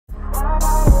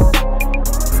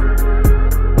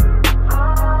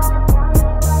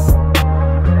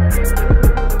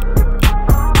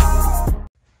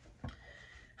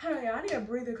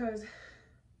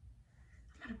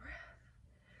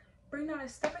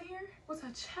step in here was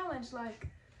a challenge. Like,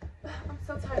 I'm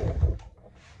so tired.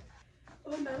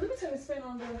 Oh no, let me turn this fan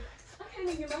on though. I can't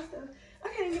even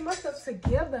get my stuff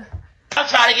together. I'm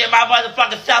trying to get my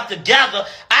motherfucking self together.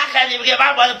 I can't even get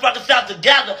my motherfucking self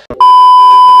together.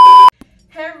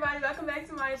 Hey everybody, welcome back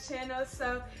to my channel.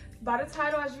 So by the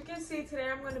title, as you can see, today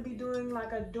I'm going to be doing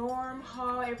like a dorm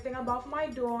haul, everything I bought for my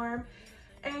dorm.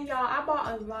 And y'all, I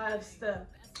bought a lot of stuff.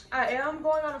 I am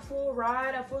going on a full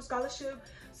ride, a full scholarship,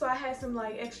 so I had some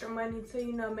like extra money to,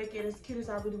 you know, make it as cute as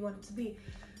I really want it to be.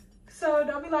 So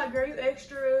don't be like, girl, you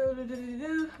extra, girl,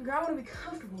 I want to be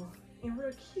comfortable and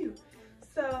real cute.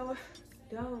 So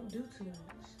don't do too much.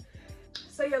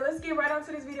 So yeah, let's get right on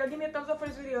to this video. Give me a thumbs up for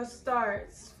this video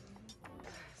starts.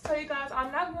 So you guys,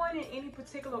 I'm not going in any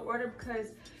particular order because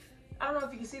I don't know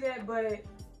if you can see that, but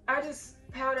I just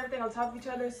piled everything on top of each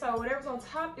other. So whatever's on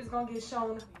top is gonna get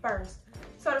shown first.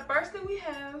 So the first thing we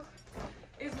have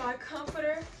is my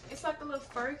comforter. It's like a little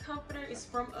furry comforter. It's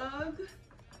from UGG.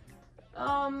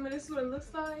 This is what it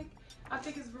looks like. I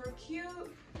think it's real cute.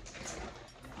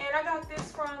 And I got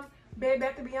this from Bed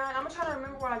Bath & Beyond. I'm gonna try to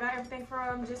remember where I got everything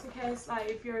from, just in case, like,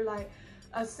 if you're like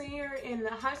a senior in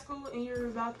high school and you're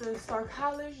about to start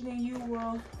college, then you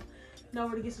will know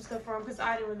where to get some stuff from, because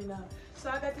I didn't really know.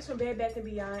 So I got this from Bed Bath &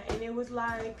 Beyond, and it was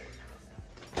like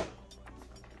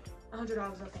 $100,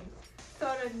 I think.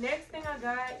 So the next thing I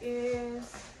got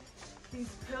is these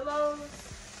pillows.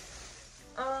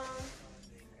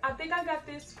 I think I got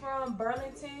this from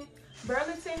Burlington.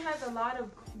 Burlington has a lot of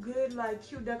good, like,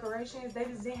 cute decorations. They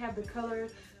just didn't have the color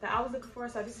that I was looking for,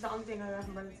 so this is the only thing I got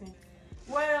from Burlington.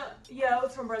 Well, yeah, it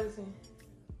was from Burlington.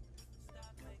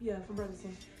 Yeah, from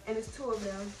Burlington. And it's two of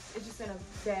them. It's just in a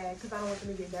bag because I don't want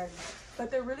them to get dirty. But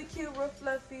they're really cute, real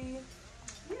fluffy.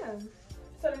 Yeah.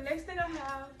 So the next thing I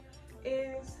have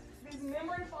is these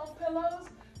memory foam pillows.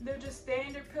 They're just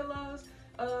standard pillows.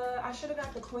 I should have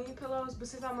got the queen pillows, but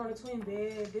since I'm on a twin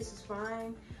bed, this is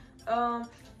fine.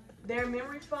 They're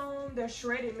memory foam. They're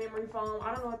shredded memory foam.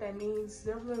 I don't know what that means.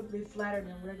 They're a little bit flatter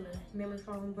than regular memory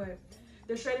foam, but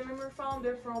they're shredded memory foam.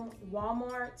 They're from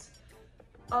Walmart.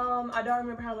 I don't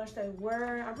remember how much they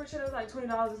were. I'm pretty sure they was like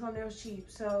 $20 or something. They was cheap,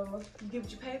 so you get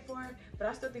what you pay for. But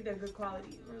I still think they're good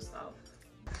quality, real soft.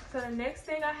 So the next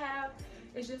thing I have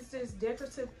is just this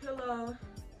decorative pillow.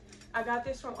 I got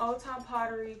this from Old Time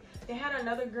Pottery. They had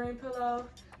another green pillow,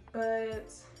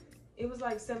 but it was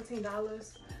like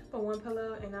 $17 for one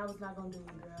pillow, and I was not gonna do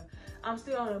it, girl. I'm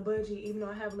still on a budget, even though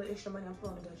I have a little extra money. I'm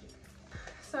still on a budget.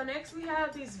 So next we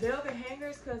have these velvet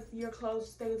hangers, because your clothes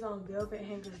stays on velvet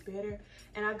hangers better.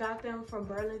 And I got them from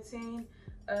Burlington.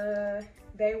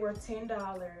 They were $10.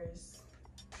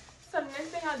 So the next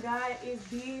thing I got is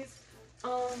these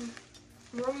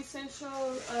Room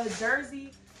Essential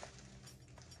jersey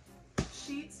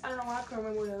sheets. I don't know why I can't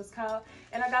remember what it was called.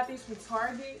 And I got these from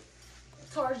Target.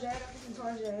 I got these from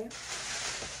Target.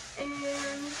 And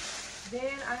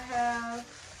then I have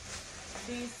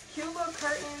these cute little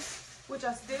curtains, which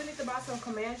I still need to buy some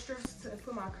command strips to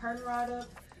put my curtain rod up.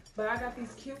 But I got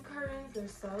these cute curtains. They're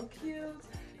so cute.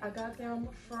 I got them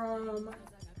from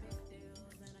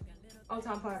Old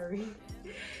Time Pottery.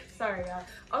 Sorry, y'all.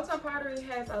 Old Time Pottery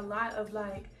has a lot of,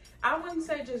 like, I wouldn't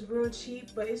say just real cheap,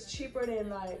 but it's cheaper than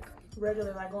like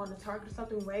regular, like going to Target or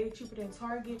something, way cheaper than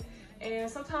Target. And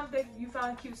sometimes you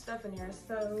find cute stuff in there.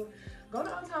 So go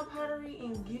to Old Time Pottery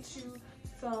and get you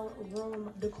some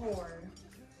room decor.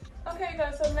 Okay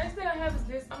guys, so the next thing I have is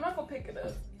this. I'm not gonna pick it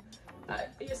up.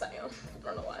 Yes I am. I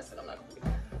don't know why I said I'm not gonna pick it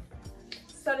up.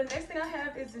 So the next thing I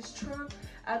have is this trunk.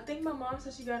 I think my mom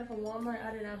said she got it from Walmart.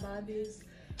 I did not buy this.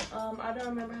 I don't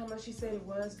remember how much she said it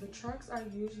was, but trunks are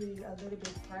usually a little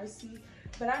bit pricey.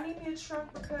 But I need me a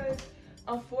trunk because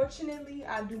unfortunately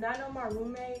I do not know my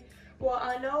roommate. Well,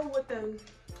 I know what the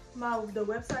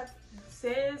website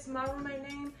says my roommate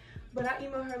name, but I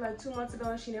emailed her like 2 months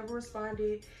ago and she never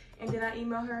responded. And then I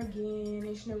emailed her again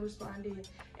and she never responded.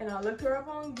 And I looked her up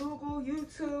on Google,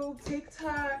 YouTube,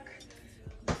 TikTok,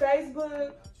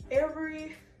 Facebook,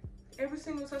 every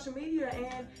single social media,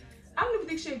 and I don't even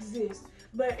think she exists.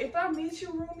 But if I meet you,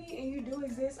 roomie, and you do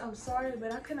exist, I'm sorry,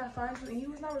 but I could not find you, and you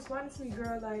was not responding to me,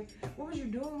 girl. Like, what was you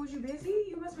doing? Was you busy?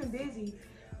 You must have been busy.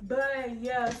 But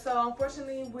yeah, so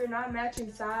unfortunately, we're not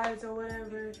matching sides or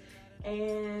whatever,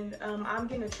 and I'm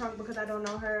getting a trunk because I don't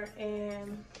know her,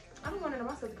 and I don't want none of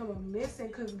my stuff to come up missing,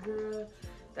 because, girl,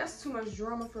 that's too much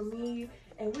drama for me,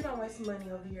 and we don't waste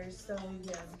money over here, so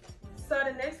yeah. So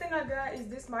the next thing I got is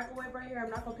this microwave right here. I'm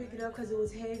not gonna pick it up because it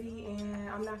was heavy, and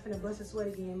I'm not finna bust a sweat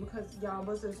again because y'all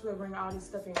bust a sweat bringing all this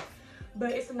stuff in.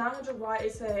 But it's a 900 watt.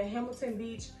 It's a Hamilton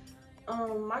Beach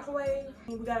microwave.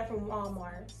 We got it from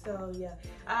Walmart. So yeah,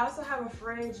 I also have a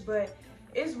fridge, but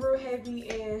it's real heavy,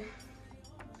 and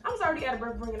I was already out of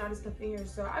breath bringing all this stuff in here,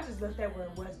 so I just left that where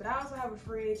it was. But I also have a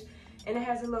fridge, and it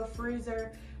has a little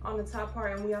freezer on the top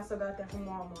part, and we also got that from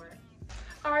Walmart.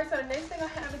 All right, so the next thing I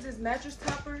have is this mattress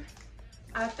topper.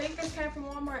 I think this came from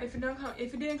Walmart. If it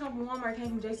didn't come from Walmart, it came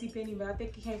from JCPenney, but I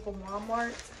think it came from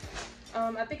Walmart.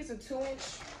 I think it's a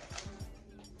 2-inch.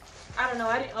 I don't know,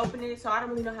 I didn't open it, so I don't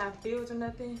really know how it feels or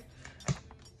nothing.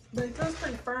 But it feels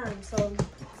pretty firm. So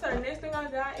the next thing I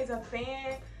got is a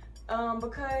fan,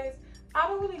 because I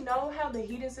don't really know how the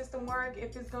heating system works.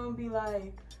 If it's gonna be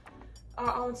like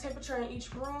our own temperature in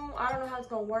each room, I don't know how it's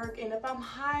gonna work. And if I'm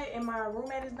hot and my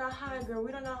roommate is not hot, girl,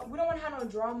 we don't want to have no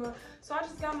drama. So I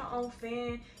just got my own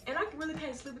fan, and I really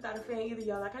can't sleep without a fan either,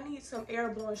 y'all. Like, I need some air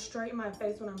blowing straight in my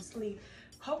face when I'm asleep.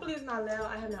 Hopefully it's not loud.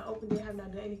 I have not opened it, have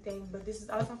not done anything, but this is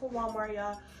also from Walmart,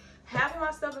 y'all. Half of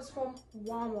my stuff is from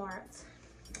Walmart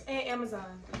and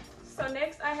Amazon. So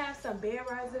next I have some bed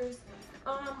risers.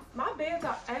 My beds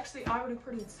are actually already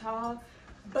pretty tall,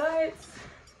 but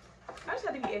I just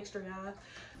have to be extra,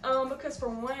 y'all. Because for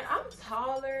one, I'm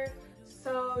taller,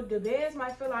 so the beds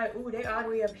might feel like, ooh, they all the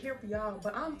way up here for y'all,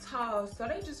 but I'm tall, so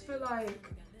they just feel like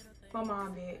my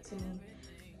mom bed to me.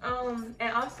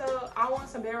 And also I want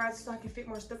some bed risers so I can fit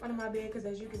more stuff under my bed, because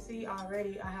as you can see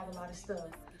already, I have a lot of stuff.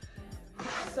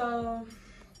 So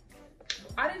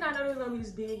I did not know it was gonna be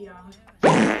this big, y'all.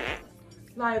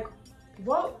 Like,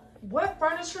 what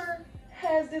furniture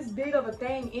has this big of a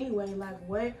thing anyway? Like,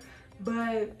 what?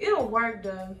 But it'll work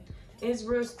though. It's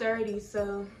real sturdy,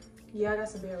 so yeah, I got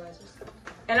some bed risers.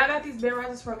 And I got these bed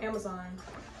risers from Amazon.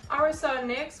 Alright, so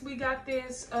next we got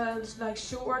this like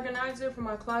shoe organizer for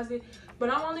my closet, but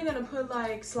I'm only gonna put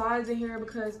like slides in here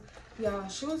because y'all,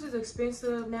 shoes is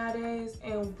expensive nowadays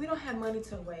and we don't have money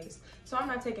to waste. So I'm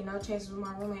not taking no chances with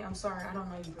my roommate. I'm sorry, I don't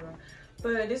know you, girl.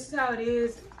 But this is how it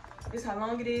is. This is how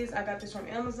long it is. I got this from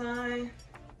Amazon.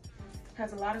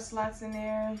 Has a lot of slots in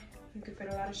there. You can fit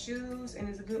a lot of shoes, and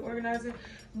it's a good organizer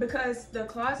because the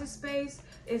closet space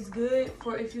is good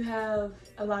for if you have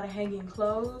a lot of hanging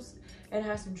clothes and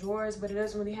have some drawers, but it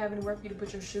doesn't really have anywhere for you to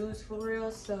put your shoes for real.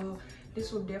 So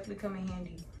this will definitely come in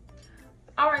handy.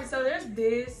 All right, so there's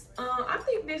this. I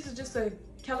think this is just a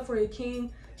California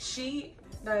King sheet,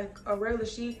 like a regular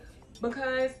sheet,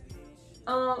 because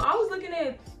I was looking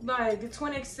at like the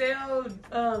twin XL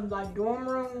like dorm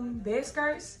room bed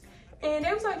skirts, and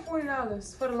it was like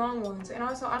 $40 for the long ones. And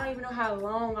also, I don't even know how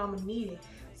long I'm gonna need it.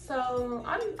 So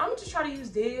I'm gonna just try to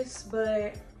use this,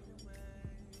 but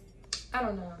I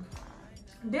don't know.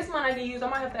 This might not get used. I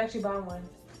might have to actually buy one.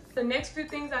 The next few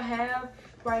things I have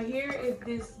right here is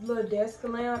this little desk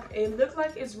lamp. It looks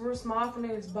like it's real small from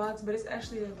this box, but it's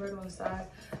actually a regular size.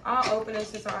 I'll open it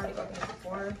since I already opened it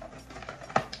before.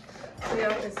 So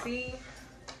y'all can see,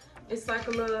 it's like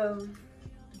a little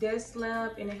desk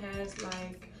lamp, and it has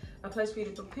like a place for you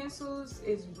to put pencils.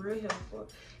 It's real helpful.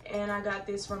 And I got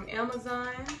this from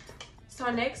Amazon. So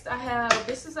next I have,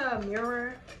 this is a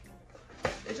mirror.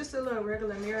 It's just a little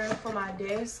regular mirror for my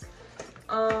desk.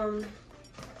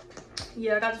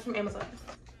 Yeah, I got this from Amazon.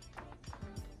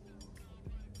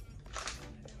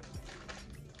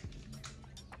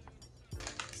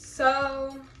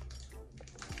 So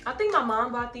I think my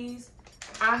mom bought these.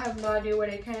 I have no idea where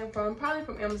they came from. Probably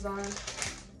from Amazon.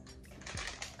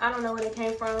 I don't know where they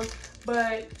came from,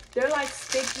 but they're like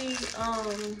sticky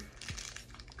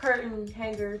curtain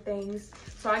hanger things.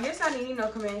 So I guess I need no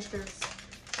command strips.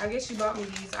 I guess she bought me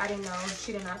these. I didn't know.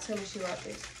 She did not tell me she bought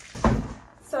this.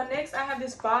 So next I have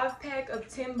this 5-pack of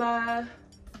 10 by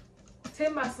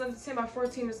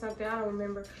 14 or something. I don't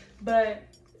remember. But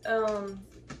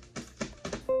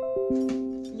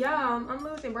yeah, I'm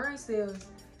losing burn sales.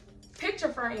 Picture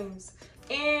frames.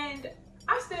 And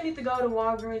I still need to go to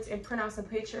Walgreens and print out some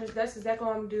pictures. That's exactly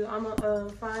what I'm gonna do. I'm gonna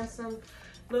find some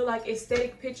little like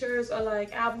aesthetic pictures or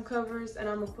like album covers, and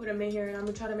I'm gonna put them in here, and I'm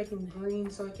gonna try to make them green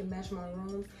so it can match my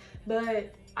room.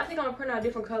 But I think I'm gonna print out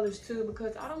different colors too,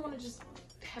 because I don't want to just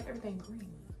have everything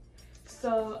green.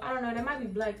 So I don't know, they might be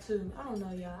black too. I don't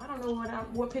know, y'all. I don't know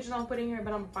what pictures I'm gonna put in here,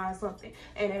 but I'm gonna find something,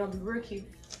 and they're gonna be real cute.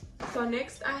 So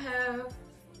next I have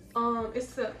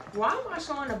why am I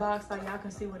showing the box so y'all can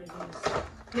see what it is?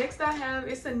 Next I have,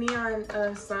 it's a neon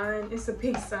sign. It's a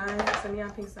pink sign. It's a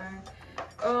neon pink sign.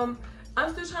 I'm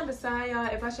still trying to decide, y'all,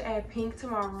 if I should add pink to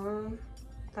my room,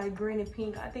 like green and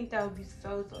pink. I think that would be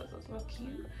so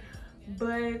cute.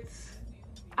 But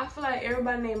I feel like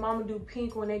everybody and their mama do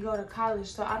pink when they go to college,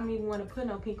 so I don't even want to put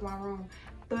no pink in my room.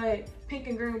 But pink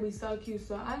and green would be so cute,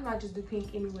 so I might just do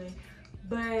pink anyway.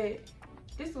 But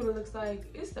this is what it looks like.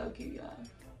 It's so cute, y'all.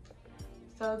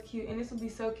 So cute. And this would be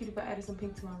so cute if I added some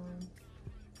pink to my room.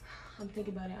 I'm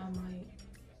thinking about it, I might.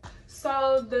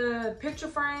 So the picture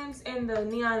frames and the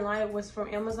neon light was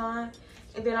from Amazon.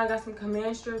 And then I got some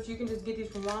command strips. You can just get these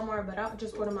from Walmart, but I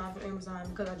just ordered mine from Amazon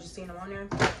because I just seen them on there.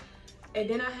 And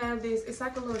then I have this, it's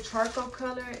like a little charcoal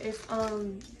color. It's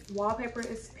wallpaper,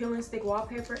 it's peel and stick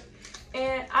wallpaper.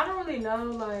 And I don't really know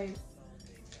like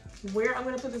where I'm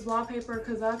gonna put this wallpaper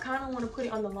because I kind of want to put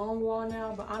it on the long wall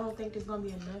now, but I don't think there's gonna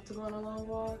be enough to go on the long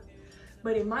wall.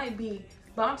 But it might be,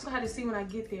 but I'm just gonna have to see when I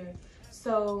get there.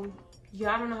 So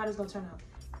yeah, I don't know how this is gonna turn out.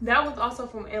 That was also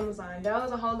from Amazon. That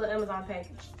was a whole little Amazon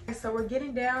package. So we're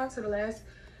getting down to the last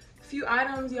few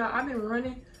items, y'all. I've been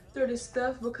running through this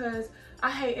stuff because I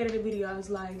hate editing videos.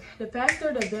 Like, the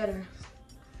faster, the better.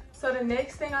 So the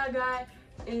next thing I got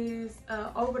is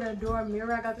over the door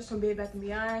mirror. I got this from Bed Bath &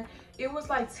 Beyond. It was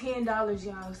like $10,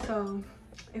 y'all. So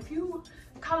if you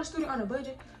a college student on a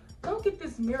budget, don't get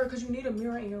this mirror because you need a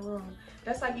mirror in your room.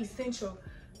 That's like essential.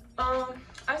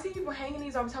 I see people hanging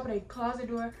these over top of their closet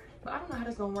door, but I don't know how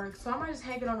that's gonna work. So I might just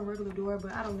hang it on a regular door,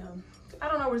 but I don't know. I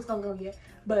don't know where it's gonna go yet,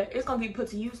 but it's gonna be put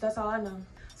to use. That's all I know.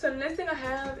 So the next thing I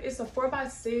have is a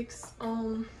 4x6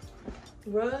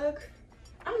 rug.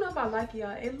 I don't know if I like it,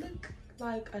 y'all. It look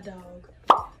like a dog.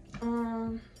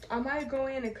 I might go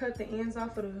in and cut the ends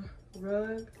off of the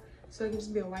rug so it can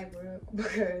just be a white rug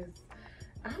because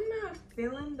I'm not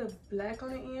feeling the black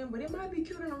on the end, but it might be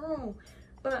cute in the room.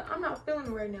 But I'm not feeling it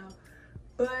right now.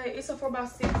 But it's a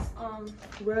 4x6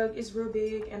 rug. It's real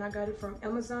big and I got it from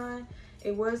Amazon.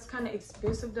 It was kind of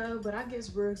expensive though, but I guess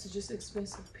rugs are just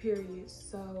expensive, period.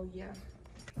 So yeah.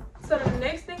 So the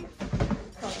next thing,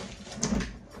 hold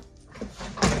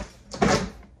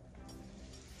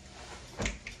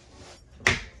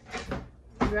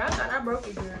on. Girl, I thought I broke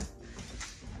it, girl.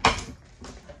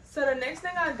 So the next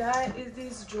thing I got is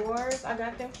these drawers. I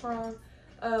got them from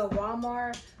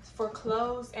Walmart for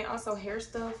clothes and also hair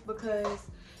stuff because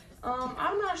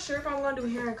I'm not sure if I'm gonna do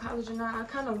hair in college or not.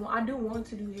 I do want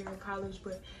to do hair in college,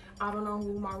 but I don't know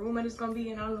who my roommate is gonna be,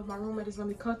 and I don't know if my roommate is gonna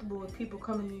be comfortable with people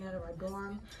coming in out of our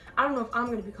dorm. I don't know if I'm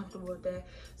gonna be comfortable with that.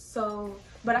 So,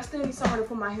 but I still need somewhere to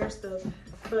put my hair stuff.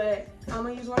 But I'm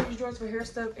gonna use one of these drawers for hair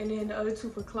stuff, and then the other two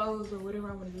for clothes or whatever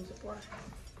I want to use it for.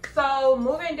 So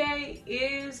moving day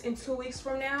is in 2 weeks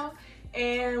from now,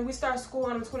 and we start school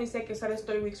on the 22nd, so that's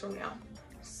 3 weeks from now.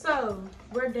 So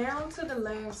we're down to the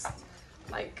last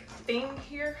like thing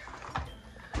here.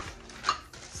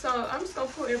 So I'm just gonna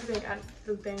pull everything out of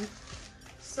the thing.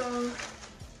 So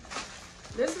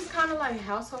this is kind of like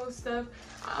household stuff.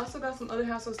 I also got some other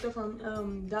household stuff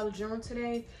from Dollar General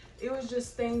today. It was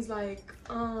just things like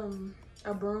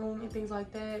a broom and things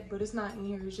like that, but it's not in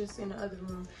here, it's just in the other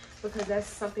room because that's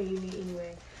something you need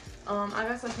anyway. I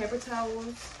got some paper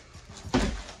towels.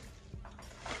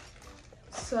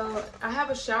 So I have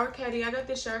a shower caddy. I got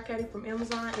this shower caddy from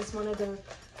Amazon. It's one of the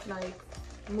like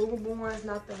movable ones,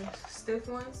 not the stiff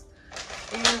ones.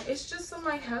 And it's just some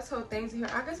like household things in here.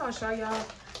 I guess I'll show y'all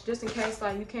just in case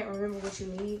like you can't remember what you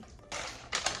need.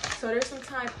 So there's some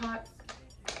Tide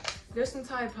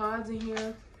Pods in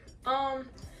here.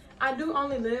 I do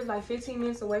only live like 15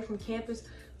 minutes away from campus,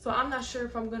 so I'm not sure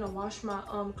if I'm gonna wash my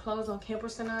clothes on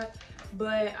campus or not,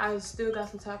 but I still got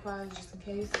some Tide Pods just in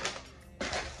case.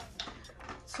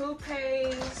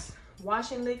 Toothpaste,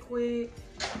 washing liquid,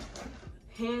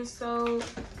 hand soap,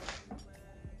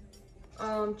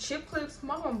 chip clips.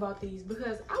 My mom bought these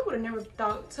because I would have never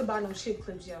thought to buy no chip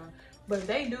clips, y'all, but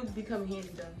they do become handy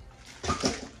though.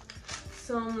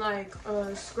 Some like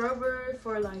scrubber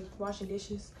for like washing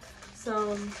dishes,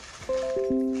 some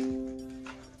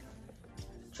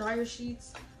dryer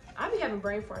sheets. I be having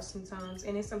brain farts sometimes,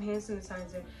 and then some hand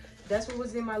sanitizer. That's what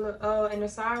was in my little, oh, and the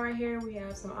side right here, we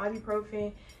have some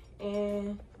ibuprofen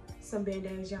and some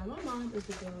band-aids. Y'all, my mom is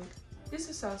the dog. This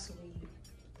is so sweet.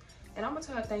 And I'm gonna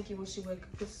tell her thank you when she wakes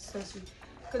up. This is so sweet.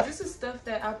 Cause this is stuff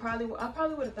that I probably would have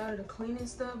thought of the cleaning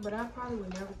stuff, but I probably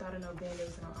would never thought of no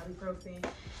band-aids and no ibuprofen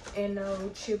and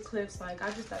no chip clips. Like, I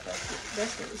just thought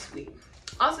that's really sweet.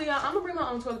 Also, y'all, I'm gonna bring my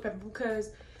own toilet paper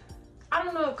because I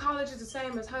don't know if college is the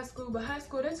same as high school, but high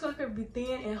school, that toilet paper be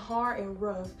thin and hard and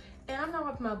rough. And I'm not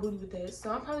wiping my booty with that.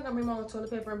 So I'm probably gonna bring my own toilet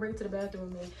paper and bring it to the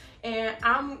bathroom with me. And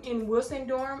I'm in Wilson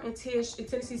dorm in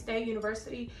Tennessee State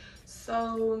University.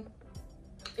 So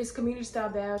it's community style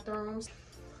bathrooms.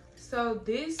 So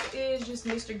this is just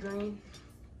Mr. Green.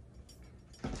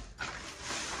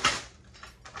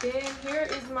 Then here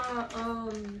is my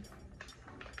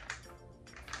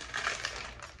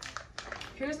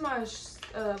here's my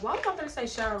why am I gonna say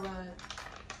shower rod?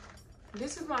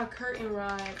 This is my curtain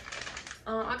rod.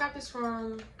 I got this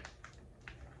from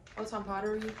Old Town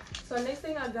Pottery. So next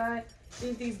thing I got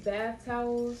is these bath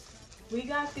towels. We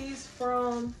got these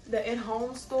from the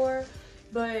at-home store,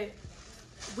 but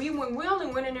we only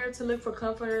went in there to look for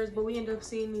comforters, but we ended up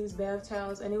seeing these bath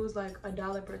towels, and it was like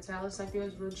 $1 per towel. So I feel it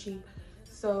was real cheap.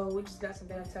 So we just got some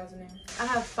bath towels in there. I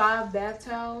have 5 bath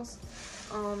towels.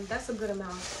 That's a good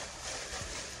amount.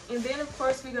 And then of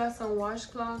course we got some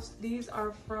washcloths. These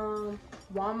are from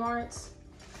Walmart.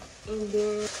 And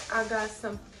then I got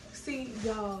some, see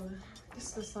y'all, this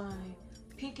is the sign,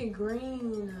 pink and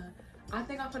green. I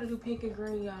think I'm gonna do pink and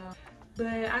green, y'all. But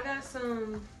I got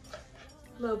some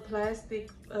little plastic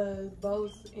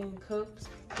bowls and cups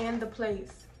and the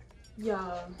plates,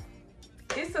 y'all.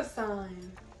 It's a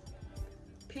sign,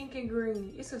 pink and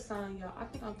green. It's a sign, y'all. I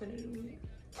think I'm gonna do it.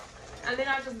 And then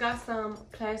I just got some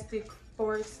plastic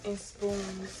forks and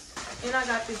spoons, and I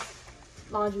got this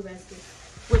laundry basket,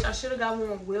 which I should have got one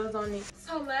with wheels on it.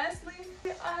 So lastly,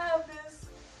 I have this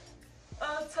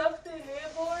tufted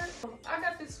headboard. I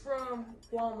got this from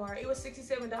Walmart. It was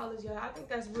 $67, y'all. I think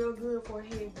that's real good for a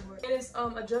headboard. And it's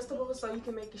adjustable, so you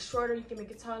can make it shorter, you can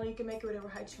make it taller, you can make it whatever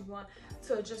height you want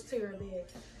to adjust to your bed.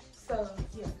 So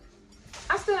yeah,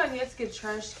 I still have yet to get a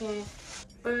trash can,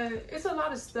 but it's a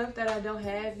lot of stuff that I don't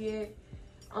have yet.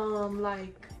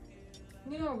 Like,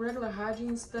 you know, regular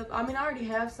hygiene stuff. I mean, I already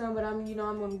have some, but I'm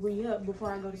gonna re-up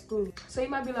before I go to school. So you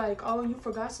might be like, oh, you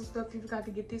forgot some stuff, you forgot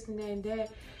to get this and that and that.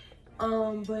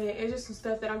 But it's just some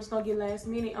stuff that I'm just gonna get last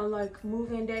minute on like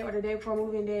move-in day or the day before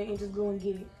move-in day, and just go and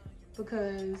get it,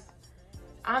 because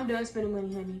I'm done spending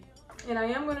money, honey. And I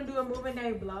am gonna do a move-in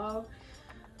day vlog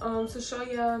to show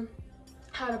y'all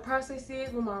how the process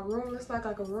is, what my room looks like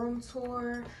a room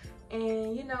tour,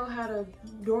 and you know how the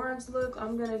dorms look.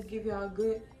 I'm gonna give y'all a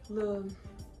good little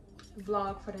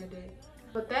vlog for that day.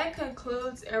 But that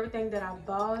concludes everything that I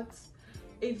bought.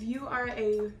 If you are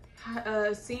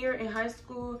a senior in high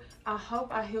school, I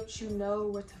hope I helped you know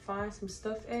where to find some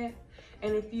stuff at.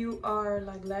 And if you are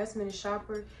like last minute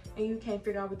shopper and you can't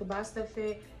figure out where to buy stuff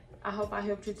at, I hope I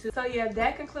helped you too. So yeah,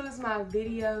 that concludes my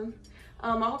video.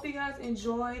 I hope you guys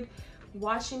enjoyed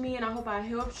watching me, and I hope I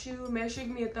helped you. Make sure you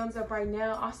give me a thumbs up right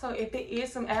now. Also, if it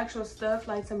is some actual stuff,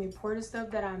 like some important stuff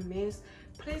that I missed,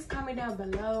 please comment down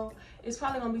below. It's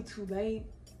probably gonna be too late,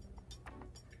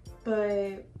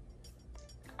 but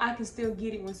I can still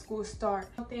get it when school starts.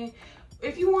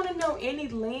 If you want to know any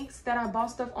links that I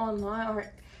bought stuff online,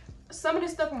 or some of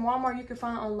this stuff from Walmart you can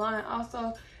find online.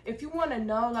 Also, if you want to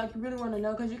know, like you really want to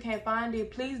know because you can't find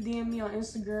it, please DM me on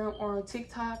Instagram or on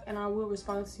TikTok, and I will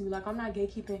respond to you. Like, I'm not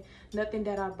gatekeeping nothing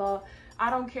that I bought. I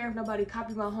don't care if nobody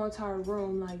copied my whole entire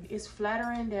room. Like, it's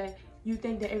flattering that you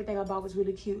think that everything I bought was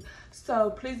really cute.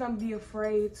 So please don't be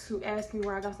afraid to ask me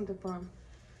where I got something from.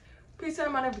 Please turn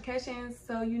on my notifications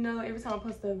so you know every time I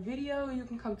post a video, you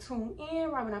can come tune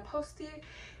in right when I post it.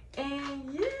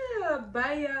 And yeah,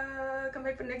 bye y'all. Come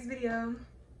back for the next video.